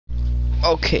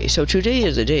Okay, so today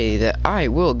is the day that I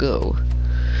will go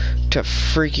to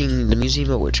freaking the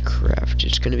Museum of Witchcraft.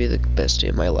 It's gonna be the best day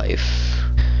of my life.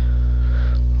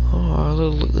 Oh,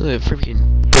 look at that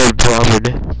freaking dead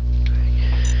ramen.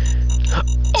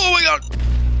 Oh my god!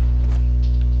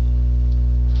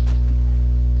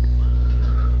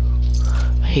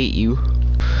 I hate you.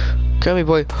 Come here,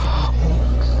 boy.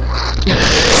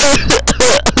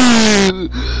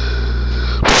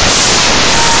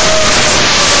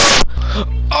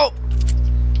 Oh!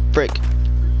 Frick.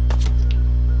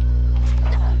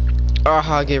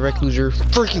 Aha, get wrecked, loser.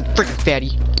 Freaking fatty.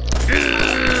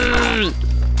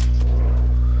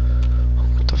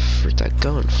 What the frick, that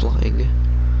gun flying?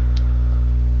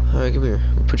 Alright, come here.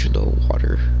 I'll put you in the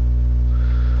water.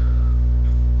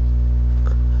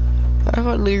 Have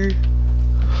fun, leader.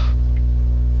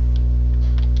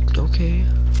 Okay.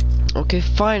 Okay,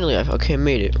 finally, I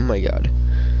made it. Oh my god.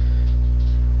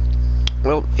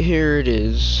 Well, here it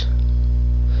is.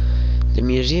 The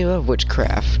Museum of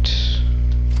Witchcraft.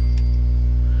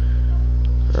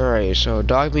 Alright, so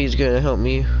Dogmeat's gonna help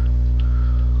me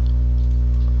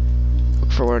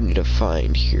for what I need to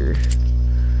find here.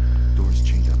 Doors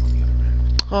chained up on the other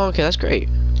end. Oh, okay, that's great.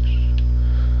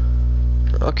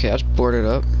 Okay, that's boarded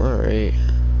up. Alright.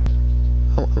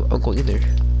 I'm going in there.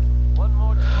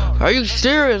 Are you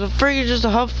serious? I'm freaking just a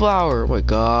hub flower. Oh my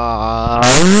god.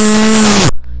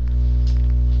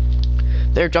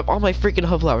 There, drop all my freaking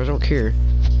hub flowers. I don't care.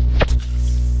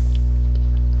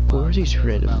 Who are these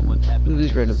random? Who are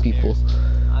these random people?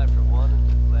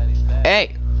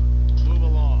 Hey!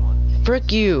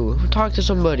 Frick you! Talk to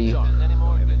somebody. Oh.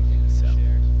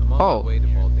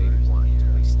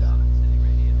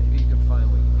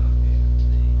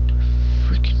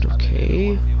 Freaking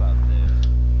okay.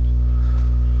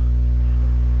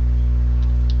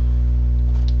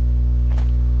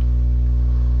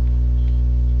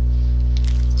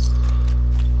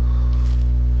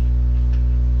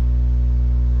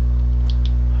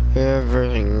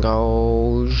 Everything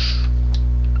goes.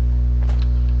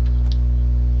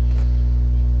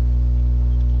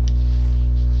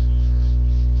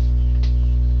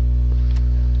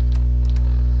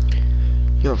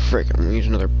 Yo, frick, I'm gonna use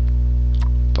another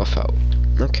buff out.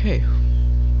 Okay.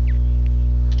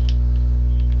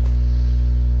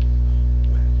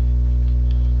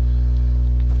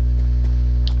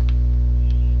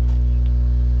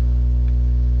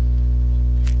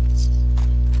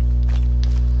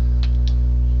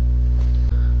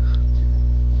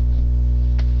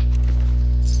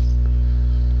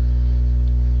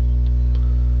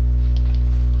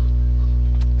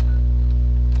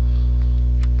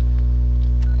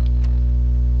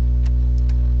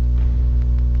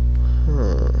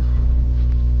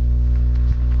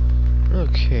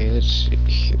 Okay, let's see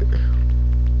here.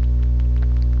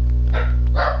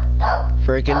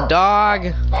 Freaking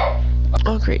dog!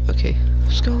 Oh, great, okay.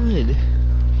 Let's go in.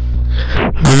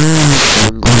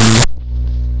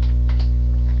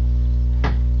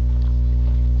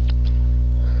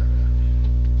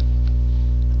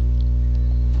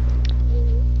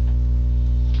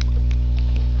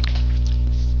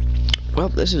 Well,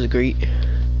 this is great.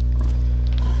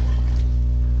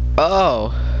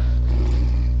 Oh!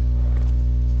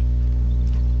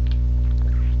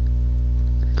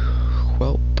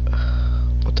 Welp.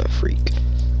 What the freak?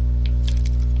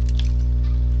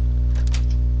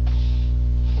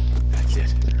 That's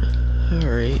it.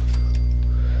 Alright.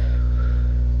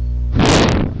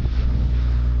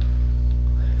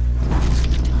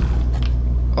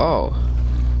 Oh.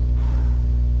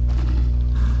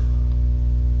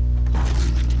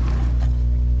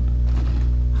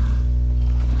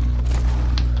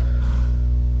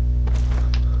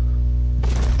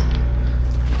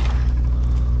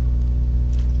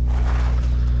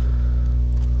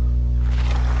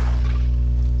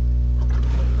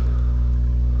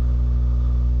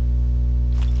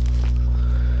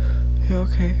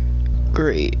 Okay.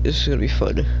 Great. This is gonna be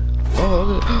fun. Oh,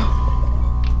 look at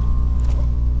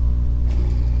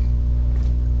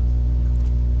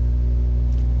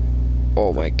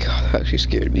oh my god, that actually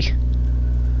scared me.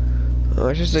 Oh,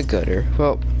 it's just a gunner.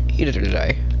 Well, he deserves to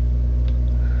die.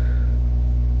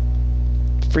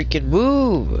 Freaking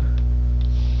move!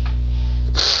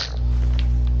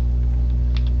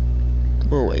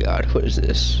 Oh my god, what is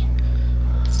this?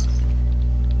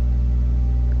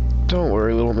 Don't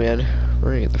worry, little man.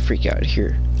 We're gonna get the freak out of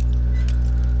here.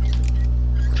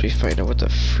 Once we find out what the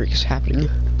freak is happening.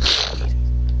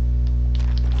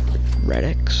 Red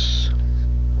X.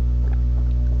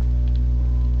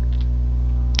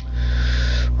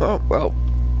 Oh, well.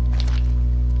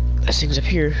 This thing's up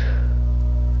here.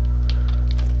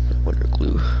 Wonder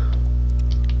glue.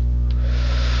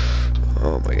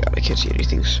 can't see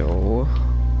anything, so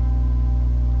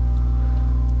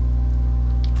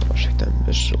I'll check that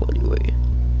missile anyway.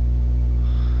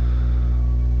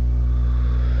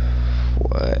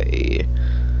 Why?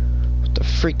 What the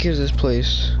freak is this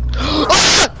place?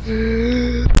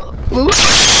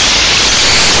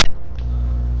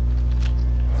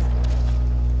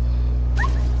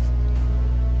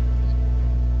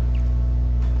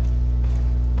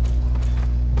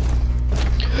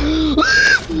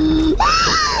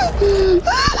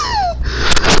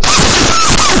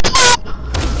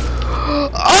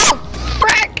 Oh,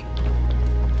 frick!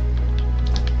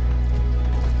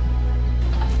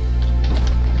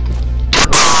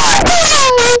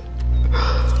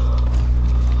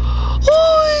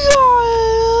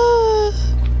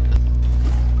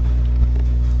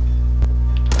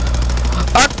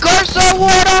 Of course I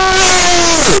would!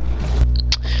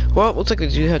 Well, looks like we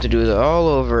do have to do that all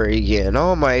over again.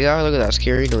 Oh my god, look at that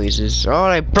scary noises. Oh,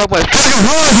 I broke my fucking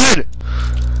head!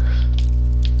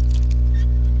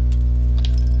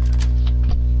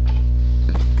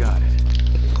 Got it.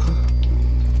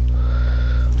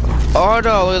 Oh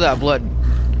no, look at that blood.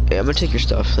 Hey, I'm gonna take your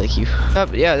stuff, thank you.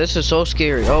 Yeah, this is so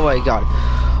scary. Oh my god.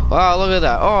 Wow, look at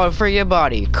that. Oh, a freaking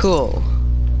body. Cool.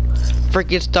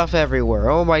 Freaking stuff everywhere.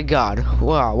 Oh my god.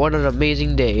 Wow, what an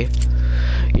amazing day.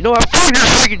 You know what?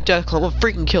 Freaking death club. I'm gonna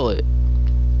freaking kill it.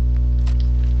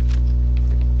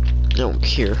 I don't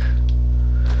care.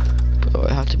 But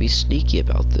I have to be sneaky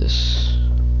about this.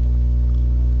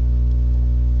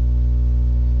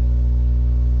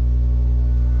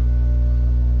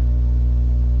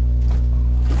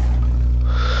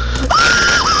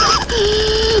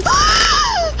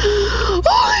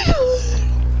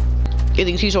 He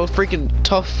thinks he's so freaking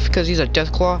tough because he's a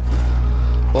Deathclaw?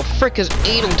 Well, frick his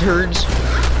anal turds.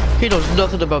 He knows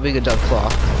nothing about being a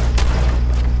Deathclaw.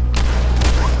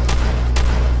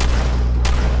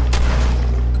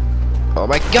 Oh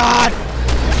my god!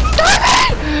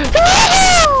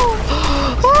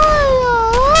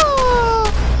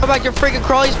 How about your freaking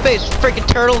crawly space, freaking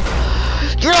turtle?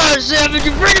 You're not a savage,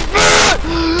 you're freaking fat!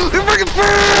 You're freaking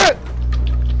fat!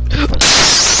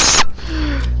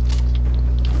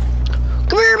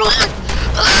 Come here, man!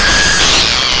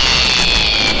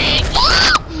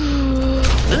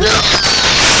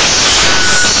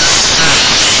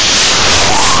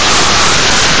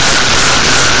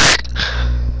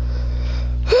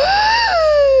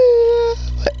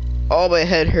 Oh, my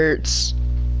head hurts.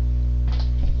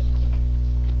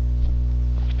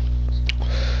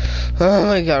 Oh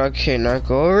my god, okay, now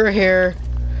go over here.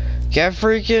 Get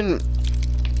freaking...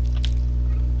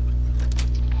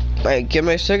 get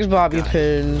my 6 bobby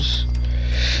pins.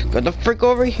 Get the frick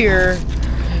over here.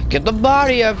 Get the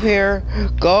body up here.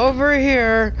 Go over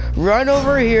here. Run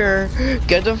over here.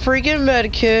 Get the freaking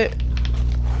med kit.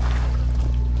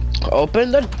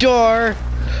 Open the door.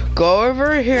 Go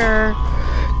over here.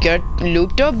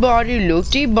 Loot the body. Loot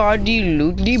the body.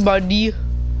 Loot the body.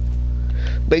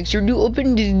 Make sure to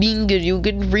open this thing because you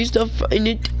get free stuff in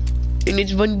it. And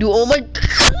it's fun to. Oh my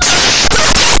god.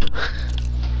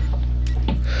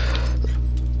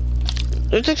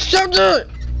 Let's accept it!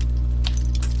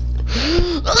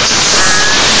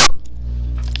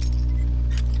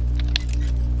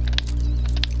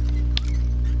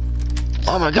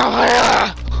 Oh my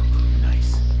god!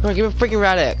 Nice. Alright, give me a freaking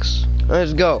Rat X.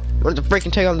 Let's go. Let's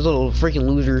freaking take on this little freaking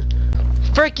loser.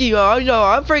 Frick you, I know,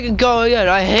 I'm freaking going in.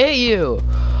 I hate you.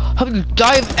 I'm gonna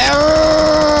die of errors.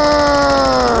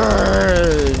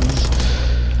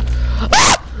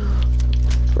 Ah!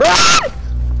 Ah!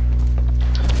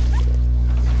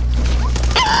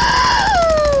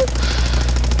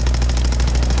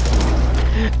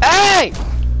 Hey!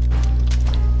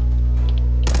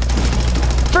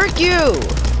 Frick you!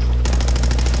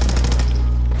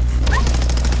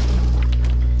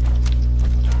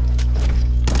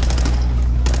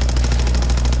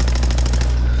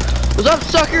 What's up,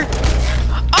 sucker?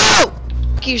 Oh!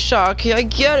 Key shot. Okay, I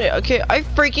get it. Okay, I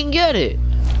freaking get it.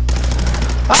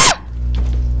 Ah!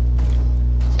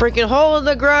 Freaking hole in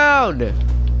the ground.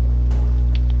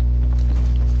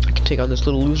 I can take on this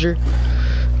little loser.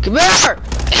 Come here!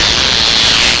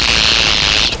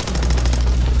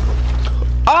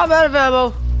 Oh, I'm out of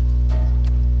ammo.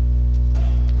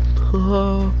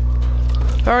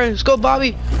 Alright, let's go,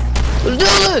 Bobby. Let's do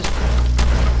this!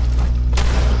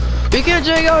 You can't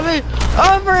take on me!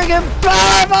 I'm freaking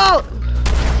powerful!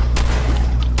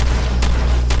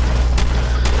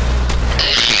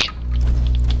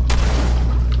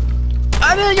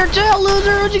 I'm in your tail,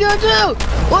 loser! What you gonna do?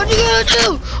 What you gonna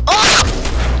do? Oh!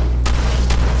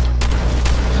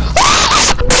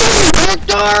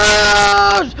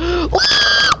 Victorious!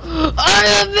 I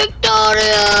am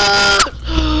victorious!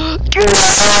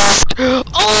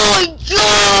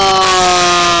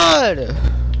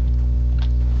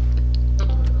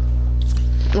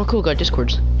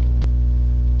 Discords.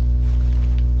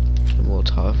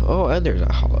 Molotov. Oh, and there's a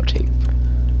holotape.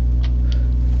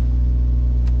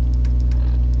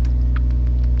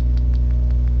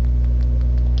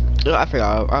 Oh,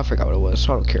 I forgot what it was,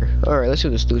 so I don't care. Alright, let's see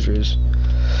what this loser is.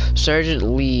 Sergeant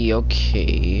Lee,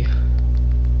 okay.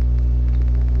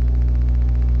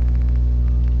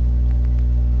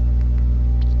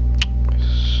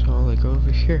 So, like, over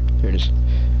here. There it is.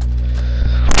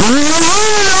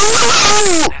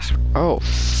 Oh,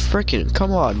 frickin',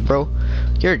 come on, bro.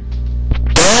 You're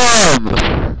dumb!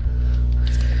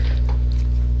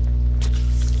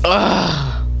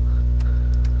 Ugh!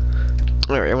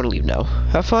 Alright, I wanna leave now.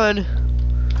 Have fun!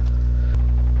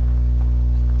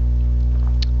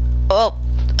 Well,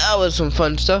 that was some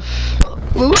fun stuff.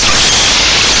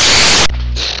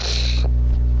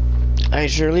 I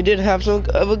surely did have some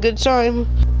of a good time.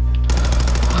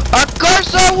 Of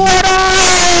course I would!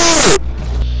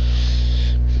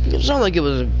 It's not like it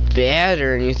was bad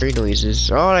or anything. Noises.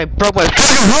 Oh, I broke my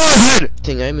fucking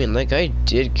thing. I mean, like I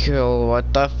did kill.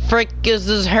 What the frick is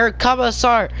this, Herr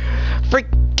Commissar?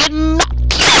 Freaking!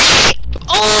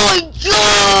 Oh my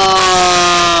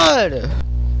god!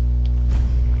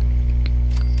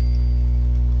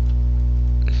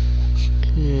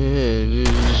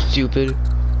 Stupid.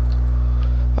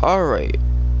 Alright.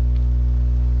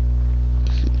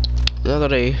 Now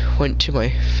that I went to my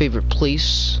favorite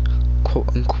place,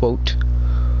 quote unquote.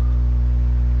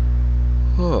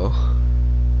 Oh.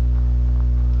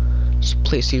 This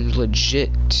place seems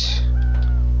legit.